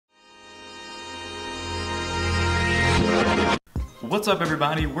What's up,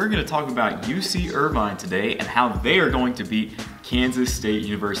 everybody? We're going to talk about UC Irvine today and how they are going to beat Kansas State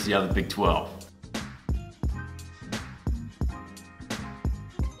University out of the Big 12.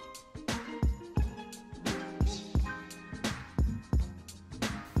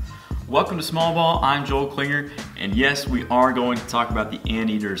 Welcome to Small Ball. I'm Joel Klinger, and yes, we are going to talk about the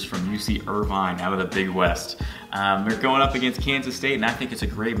Anteaters from UC Irvine out of the Big West. They're going up against Kansas State, and I think it's a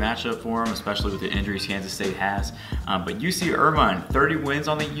great matchup for them, especially with the injuries Kansas State has. But UC Irvine, 30 wins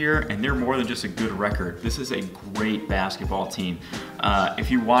on the year, and they're more than just a good record. This is a great basketball team.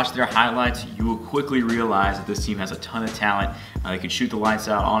 If you watch their highlights, you will quickly realize that this team has a ton of talent. They can shoot the lights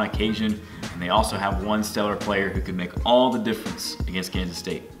out on occasion, and they also have one stellar player who can make all the difference against Kansas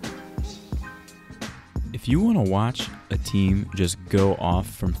State. If you want to watch a team just go off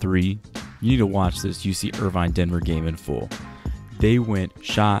from three, you need to watch this UC Irvine-Denver game in full. They went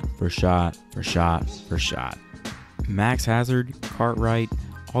shot for shot for shot for shot. Max Hazard, Cartwright,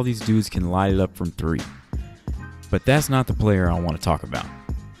 all these dudes can light it up from three. But that's not the player I want to talk about.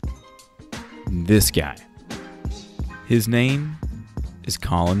 This guy. His name is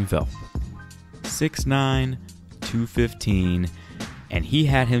Colin Velp. 6'9", 215, and he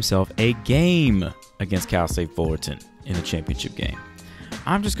had himself a game against Cal State Fullerton in the championship game.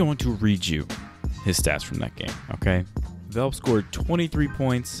 I'm just going to read you his stats from that game, okay? Velp scored 23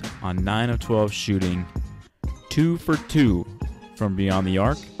 points on 9 of 12 shooting, 2 for 2 from beyond the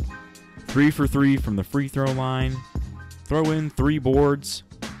arc, 3 for 3 from the free throw line, throw in 3 boards.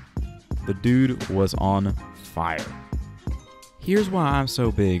 The dude was on fire. Here's why I'm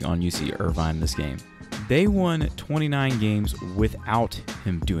so big on UC Irvine this game. They won 29 games without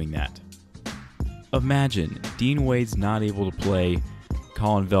him doing that. Imagine Dean Wade's not able to play,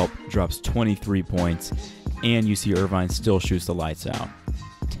 Colin Velp drops 23 points, and UC Irvine still shoots the lights out.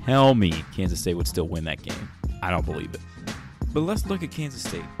 Tell me Kansas State would still win that game. I don't believe it. But let's look at Kansas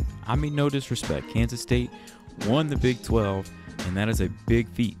State. I mean, no disrespect. Kansas State won the Big 12, and that is a big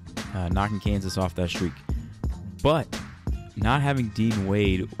feat, knocking Kansas off that streak. But not having Dean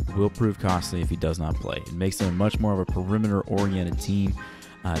Wade will prove costly if he does not play. It makes them much more of a perimeter-oriented team.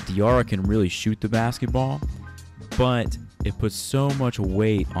 Diarra can really shoot the basketball, but it puts so much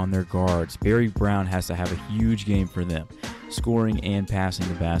weight on their guards. Barry Brown has to have a huge game for them, scoring and passing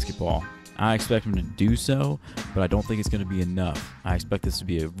the basketball. I expect him to do so, but I don't think it's going to be enough. I expect this to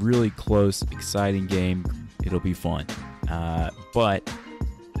be a really close, exciting game. It'll be fun. But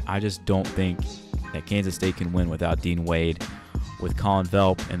I just don't think that Kansas State can win without Dean Wade, with Colin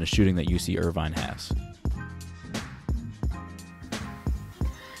Velp and the shooting that UC Irvine has.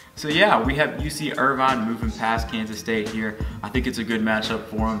 So yeah, we have UC Irvine moving past Kansas State here. I think it's a good matchup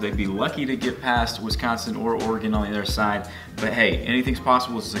for them. They'd be lucky to get past Wisconsin or Oregon on the other side. But hey, anything's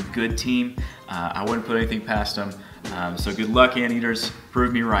possible. This is a good team. I wouldn't put anything past them. So good luck, Anteaters.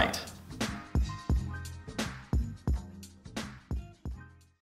 Prove me right.